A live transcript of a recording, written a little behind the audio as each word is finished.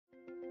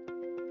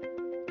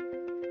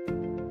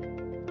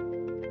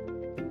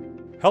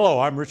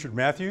Hello, I'm Richard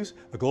Matthews,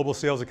 the Global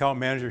Sales Account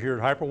Manager here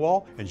at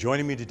Hiperwall, and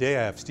joining me today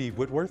I have Steve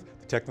Whitworth,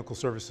 the Technical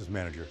Services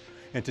Manager.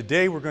 And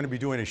today we're going to be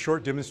doing a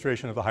short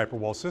demonstration of the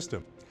Hiperwall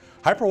system.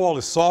 Hiperwall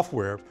is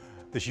software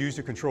that's used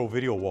to control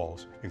video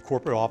walls in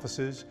corporate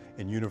offices,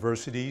 in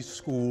universities,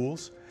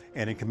 schools,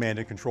 and in command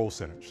and control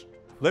centers.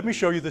 Let me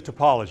show you the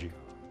topology.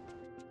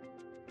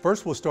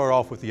 First, we'll start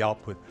off with the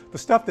output, the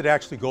stuff that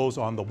actually goes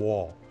on the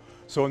wall.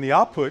 So in the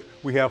output,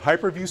 we have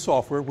Hyperview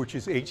software, which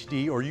is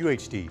HD or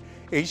UHD.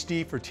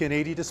 HD for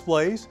 1080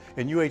 displays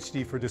and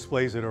UHD for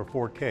displays that are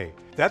 4K.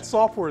 That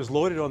software is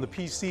loaded on the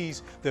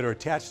PCs that are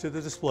attached to the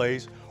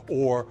displays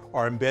or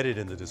are embedded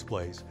in the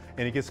displays.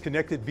 And it gets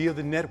connected via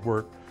the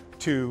network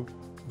to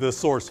the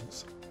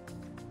sources.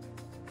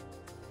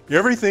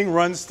 Everything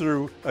runs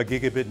through a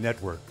gigabit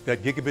network.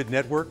 That gigabit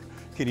network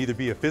can either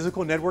be a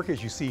physical network,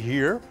 as you see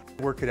here,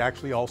 or it could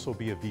actually also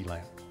be a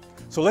VLAN.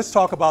 So let's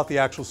talk about the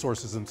actual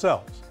sources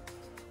themselves.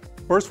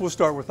 First, we'll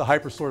start with the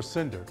HyperSource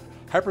sender.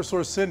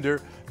 HyperSource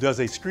sender does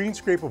a screen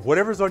scrape of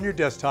whatever's on your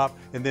desktop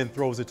and then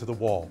throws it to the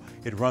wall.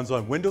 It runs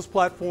on Windows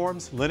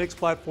platforms, Linux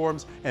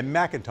platforms, and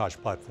Macintosh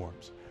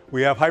platforms.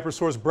 We have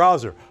HyperSource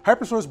browser.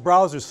 HyperSource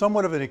browser is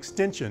somewhat of an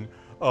extension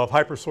of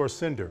HyperSource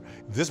sender.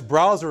 This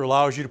browser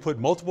allows you to put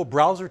multiple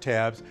browser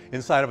tabs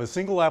inside of a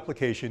single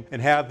application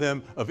and have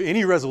them of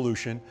any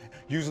resolution,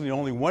 usually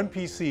only one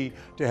PC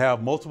to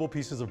have multiple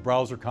pieces of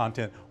browser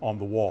content on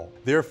the wall,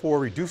 therefore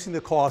reducing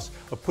the cost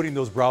of putting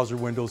those browser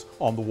windows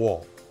on the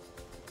wall.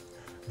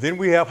 Then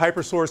we have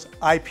HyperSource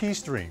IP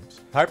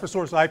streams.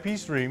 HyperSource IP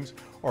streams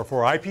are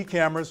for IP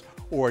cameras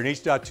or an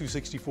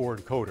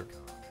H.264 encoder.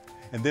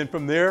 And then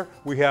from there,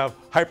 we have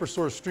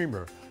HyperSource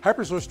Streamer.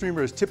 HyperSource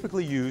Streamer is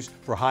typically used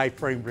for high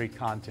frame rate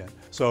content.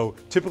 So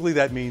typically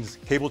that means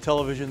cable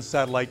television,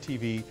 satellite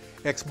TV,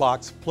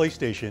 Xbox,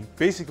 PlayStation,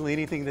 basically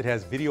anything that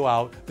has video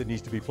out that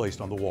needs to be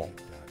placed on the wall.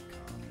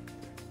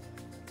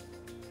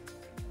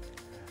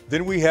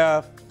 Then we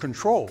have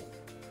Control.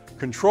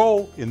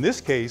 Control, in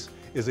this case,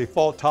 is a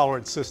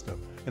fault-tolerant system.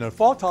 And in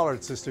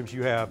fault-tolerant systems,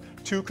 you have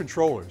two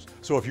controllers.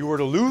 So if you were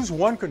to lose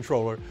one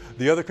controller,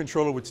 the other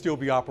controller would still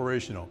be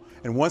operational.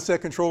 And once that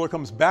controller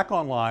comes back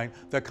online,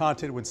 that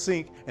content would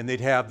sync and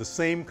they'd have the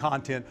same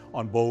content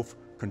on both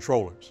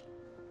controllers.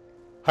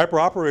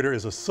 HyperOperator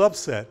is a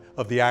subset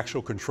of the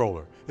actual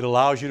controller. It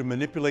allows you to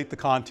manipulate the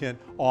content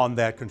on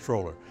that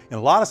controller. In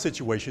a lot of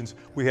situations,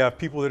 we have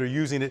people that are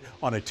using it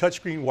on a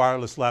touchscreen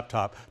wireless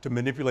laptop to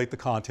manipulate the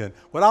content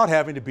without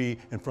having to be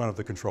in front of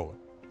the controller.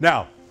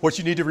 Now, what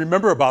you need to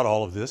remember about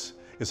all of this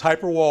is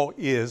Hiperwall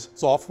is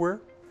software,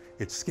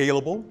 it's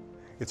scalable,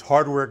 it's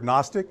hardware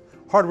agnostic.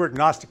 Hardware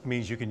agnostic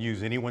means you can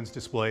use anyone's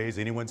displays,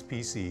 anyone's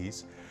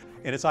PCs,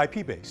 and it's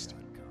IP based.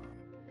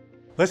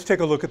 Let's take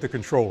a look at the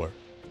controller.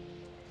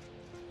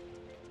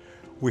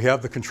 We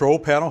have the control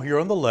panel here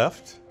on the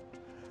left.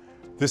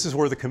 This is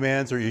where the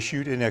commands are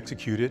issued and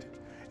executed.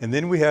 And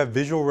then we have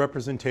visual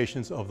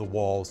representations of the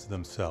walls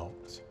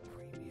themselves.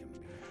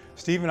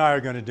 Steve and I are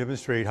going to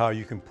demonstrate how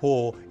you can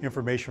pull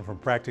information from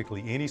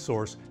practically any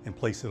source and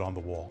place it on the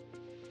wall.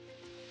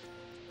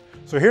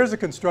 So here's a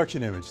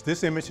construction image.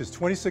 This image is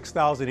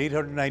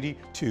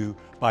 26,892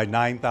 by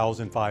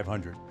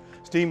 9,500.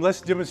 Steve,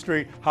 let's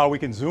demonstrate how we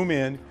can zoom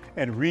in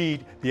and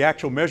read the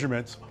actual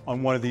measurements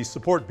on one of these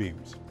support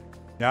beams.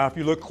 Now, if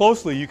you look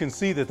closely, you can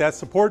see that that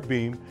support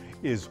beam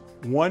is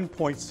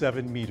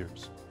 1.7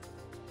 meters.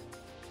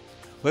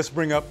 Let's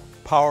bring up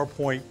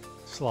PowerPoint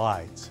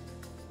slides.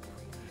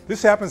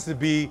 This happens to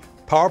be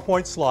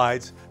PowerPoint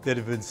slides that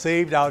have been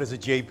saved out as a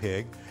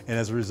JPEG and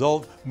as a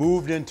result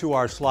moved into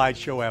our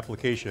slideshow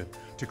application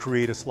to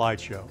create a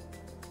slideshow.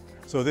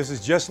 So this is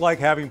just like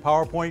having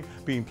PowerPoint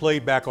being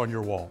played back on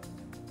your wall.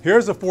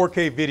 Here's a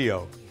 4K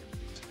video.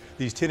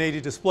 These 1080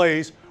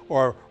 displays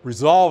are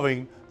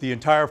resolving the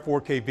entire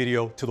 4K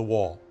video to the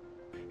wall.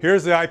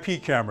 Here's the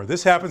IP camera.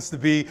 This happens to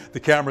be the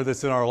camera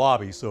that's in our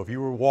lobby. So if you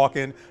were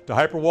walking to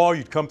Hiperwall,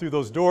 you'd come through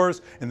those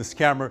doors and this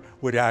camera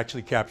would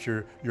actually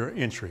capture your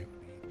entry.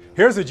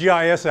 Here's a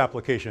GIS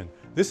application.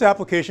 This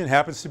application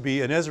happens to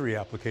be an Esri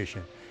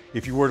application.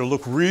 If you were to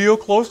look real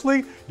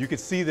closely, you could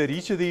see that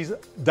each of these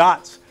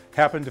dots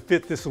happen to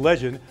fit this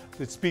legend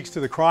that speaks to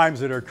the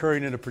crimes that are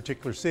occurring in a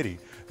particular city.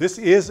 This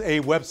is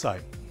a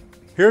website.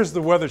 Here's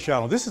the Weather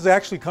Channel. This is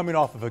actually coming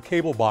off of a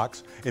cable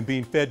box and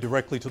being fed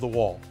directly to the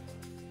wall.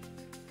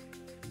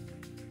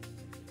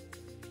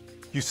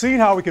 You've seen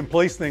how we can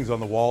place things on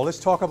the wall. Let's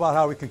talk about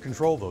how we can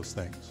control those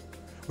things.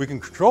 We can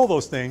control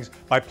those things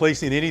by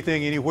placing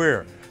anything,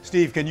 anywhere.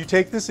 Steve, can you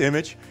take this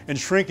image and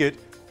shrink it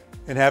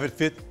and have it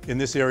fit in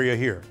this area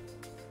here?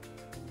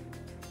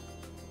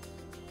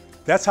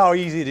 That's how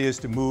easy it is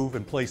to move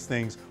and place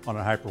things on a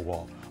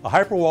Hyperwall. A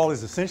Hyperwall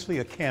is essentially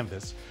a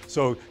canvas,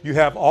 so you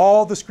have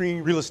all the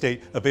screen real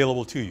estate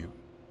available to you.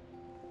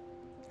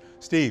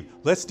 Steve,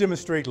 let's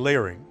demonstrate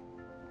layering.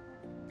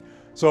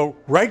 So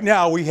right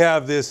now we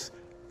have this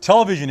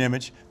television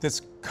image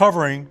that's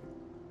covering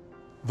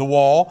the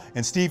wall,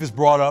 and Steve has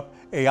brought up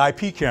a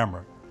IP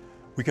camera.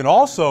 We can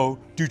also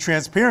do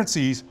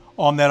transparencies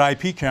on that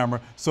IP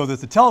camera so that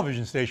the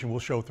television station will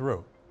show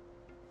through.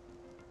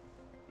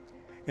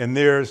 and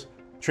there's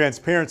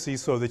transparency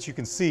so that you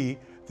can see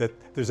that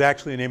there's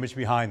actually an image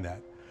behind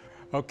that.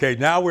 Okay,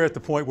 now we're at the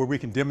point where we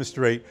can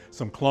demonstrate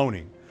some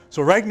cloning.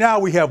 So right now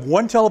we have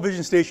one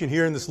television station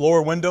here in this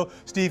lower window.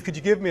 Steve, could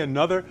you give me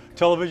another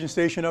television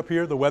station up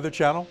here, the Weather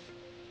Channel?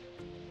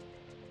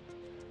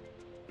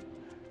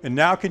 And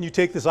now can you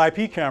take this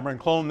IP camera and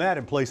clone that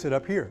and place it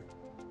up here?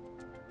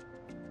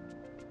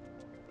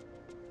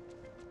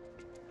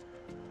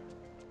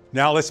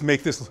 Now let's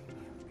make this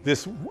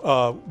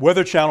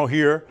Weather Channel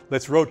here,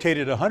 let's rotate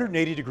it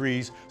 180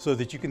 degrees so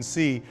that you can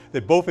see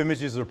that both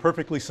images are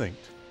perfectly synced.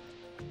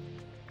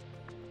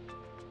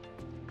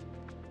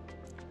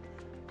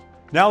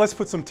 Now let's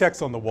put some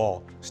text on the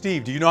wall.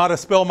 Steve, do you know how to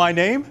spell my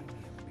name?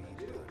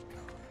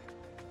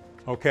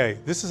 Okay,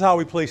 this is how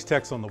we place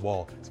text on the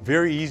wall. It's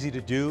very easy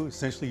to do.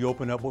 Essentially, you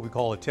open up what we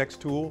call a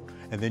text tool,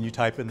 and then you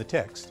type in the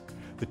text.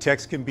 The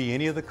text can be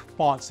any of the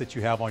fonts that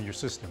you have on your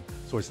system,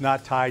 so it's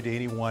not tied to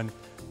any one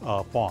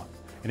font.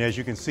 And as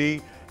you can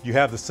see, you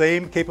have the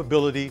same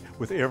capability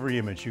with every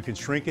image. You can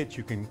shrink it,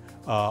 you can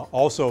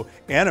also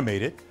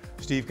animate it.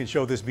 Steve can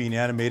show this being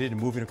animated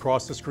and moving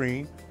across the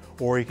screen,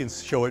 or he can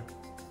show it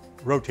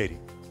rotating.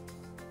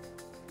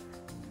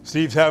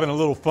 Steve's having a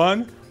little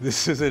fun.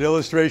 This is an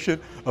illustration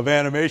of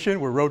animation.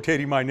 We're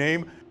rotating my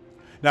name.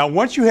 Now,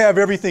 once you have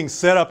everything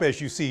set up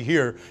as you see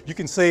here, you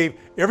can save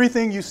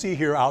everything you see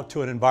here out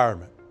to an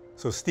environment.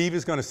 So Steve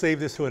is going to save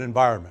this to an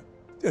environment.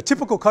 A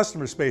typical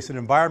customer space, an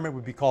environment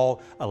would be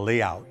called a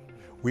layout.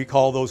 We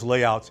call those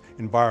layouts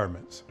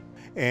environments.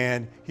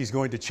 And he's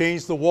going to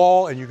change the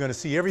wall, and you're going to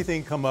see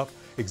everything come up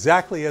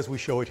exactly as we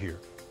show it here.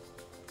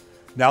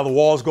 Now the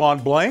wall's gone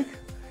blank,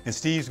 and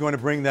Steve's going to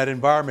bring that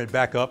environment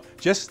back up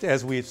just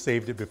as we had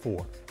saved it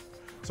before.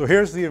 So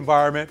here's the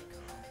environment.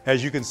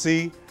 As you can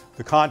see,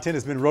 the content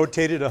has been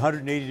rotated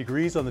 180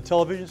 degrees on the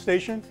television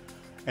station,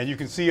 and you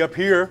can see up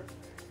here,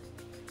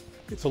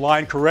 it's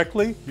aligned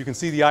correctly. You can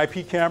see the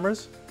IP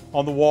cameras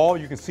on the wall,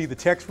 you can see the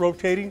text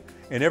rotating,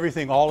 and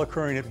everything all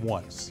occurring at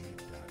once.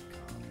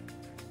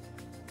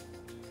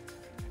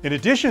 In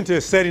addition to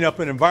setting up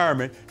an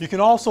environment, you can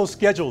also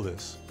schedule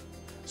this.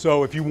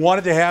 So if you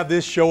wanted to have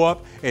this show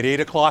up at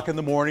 8 o'clock in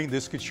the morning,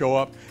 this could show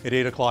up at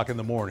 8 o'clock in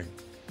the morning.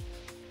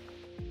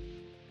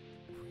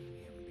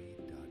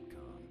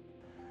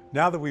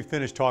 Now that we've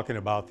finished talking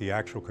about the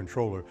actual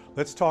controller,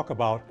 let's talk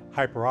about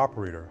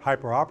Hyperoperator.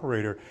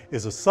 Hyperoperator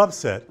is a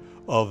subset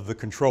of the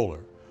controller.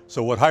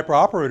 So what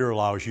Hyperoperator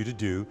allows you to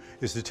do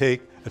is to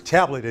take a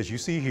tablet, as you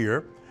see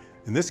here.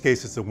 In this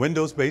case, it's a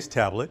Windows-based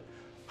tablet.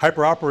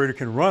 Hyperoperator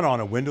can run on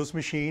a Windows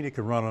machine, it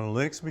can run on a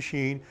Linux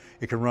machine,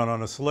 it can run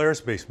on a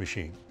Solaris-based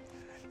machine,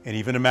 and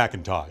even a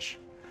Macintosh.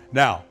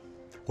 Now,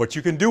 what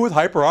you can do with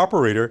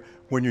Hyperoperator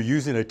when you're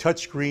using a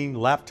touchscreen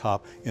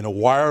laptop in a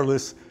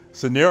wireless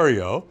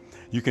scenario,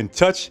 you can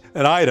touch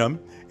an item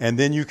and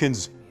then you can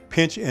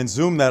pinch and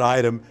zoom that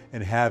item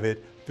and have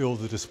it fill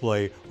the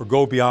display or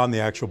go beyond the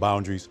actual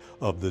boundaries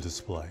of the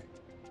display.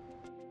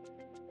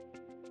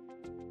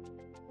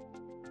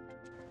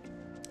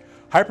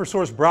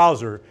 HyperSource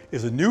Browser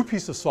is a new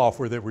piece of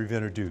software that we've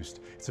introduced.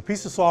 It's a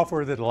piece of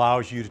software that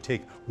allows you to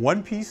take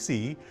one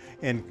PC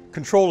and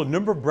control a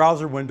number of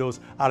browser windows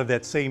out of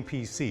that same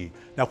PC.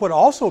 Now, what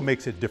also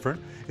makes it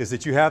different is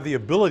that you have the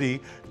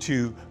ability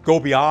to go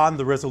beyond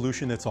the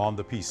resolution that's on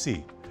the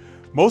PC.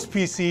 Most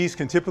PCs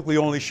can typically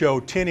only show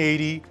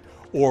 1080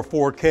 or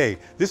 4K.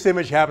 This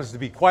image happens to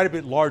be quite a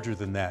bit larger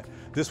than that.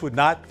 This would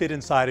not fit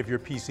inside of your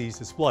PC's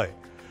display.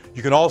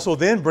 You can also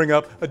then bring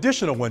up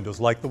additional windows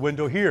like the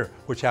window here,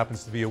 which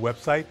happens to be a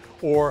website,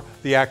 or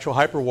the actual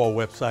Hiperwall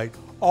website,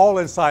 all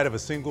inside of a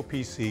single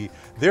PC,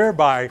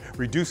 thereby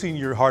reducing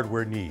your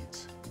hardware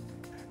needs.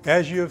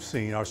 As you have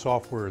seen, our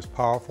software is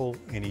powerful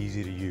and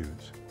easy to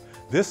use.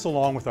 This,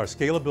 along with our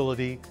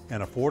scalability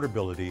and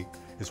affordability,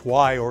 is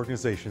why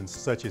organizations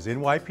such as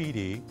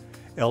NYPD,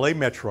 LA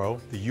Metro,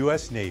 the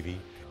US Navy,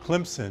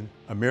 Clemson,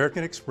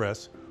 American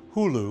Express,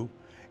 Hulu,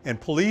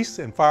 and police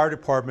and fire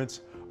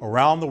departments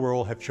around the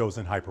world have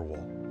chosen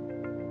Hiperwall.